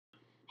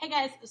Hey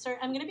guys, so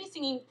I'm gonna be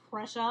singing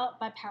 "Pressure"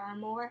 by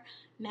Paramore.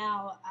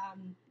 Now,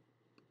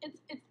 it's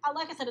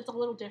like I said, it's a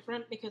little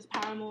different because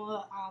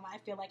Paramore, I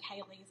feel like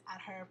Hayley's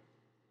at her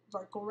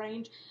vocal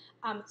range.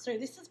 So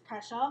this is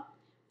 "Pressure"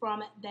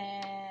 from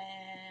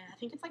I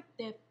think it's like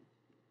their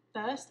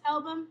first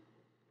album.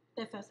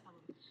 Their first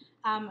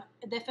album.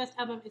 Their first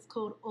album is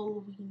called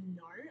 "All We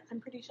Know." I'm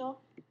pretty sure.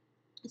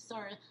 So,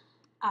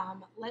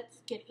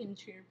 let's get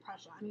into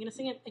 "Pressure." I'm gonna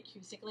sing it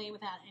acoustically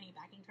without any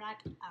backing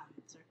track.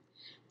 So.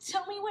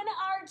 Tell me when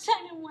our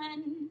time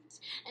went,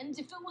 and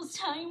if it was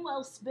time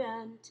well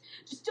spent.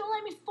 Just don't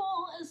let me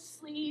fall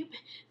asleep,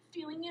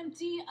 feeling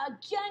empty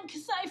again,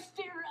 'cause I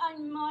fear I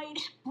might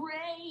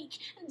break,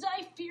 and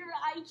I fear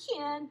I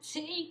can't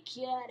take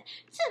it.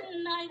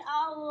 Tonight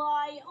I'll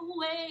lie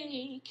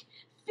awake,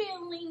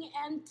 feeling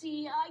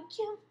empty. I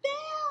can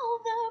feel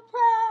the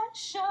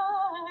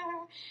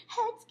pressure,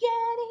 it's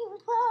getting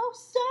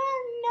closer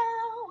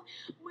now.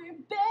 We're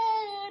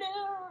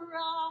better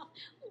off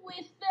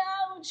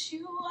without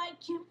you. I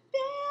can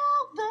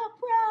feel the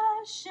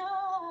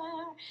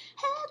pressure,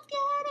 it's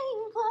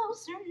getting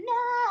closer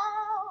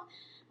now.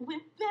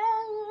 We're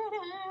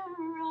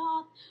better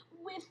off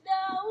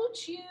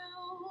without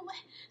you.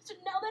 So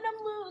now that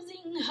I'm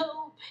losing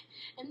hope,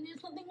 and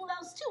there's nothing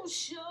else to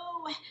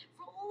show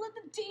for all of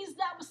the days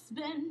that were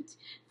spent,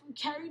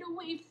 carried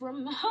away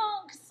from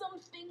home, 'cause some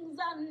things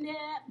I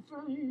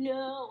never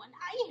know, and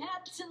I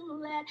had to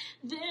let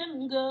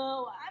them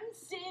go. I'm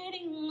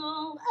sitting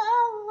all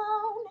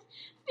alone,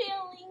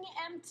 feeling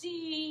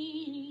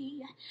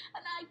empty,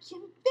 and I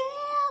can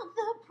feel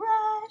the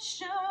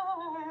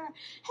pressure,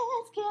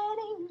 it's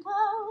getting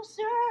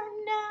closer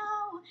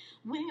now.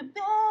 We're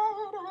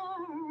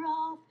better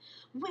off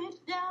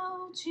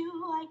without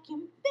you. I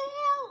can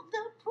feel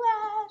the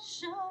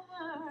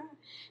pressure,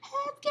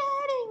 it's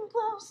getting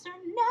closer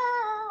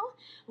now.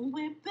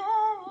 We're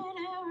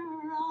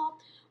better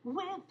off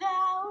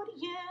without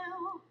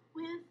you,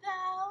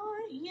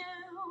 without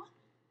you.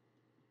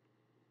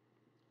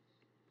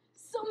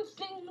 Some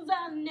things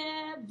I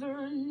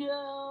never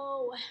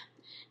know,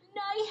 and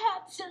I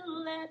had to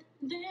let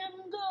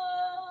them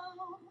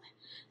go.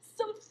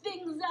 Some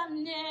things I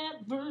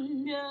never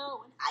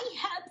know, and I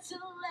had to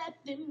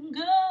let them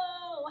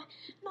go.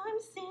 And I'm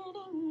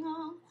sitting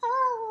all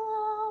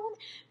alone,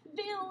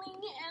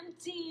 feeling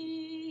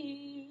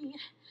empty.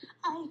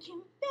 I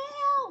can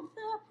feel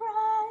the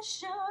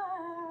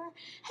pressure,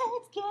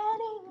 it's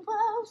getting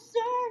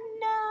closer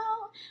now.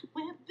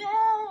 We're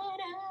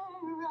better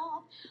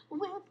off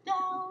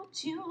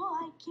without you.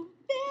 I can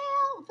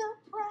feel the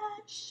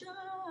pressure,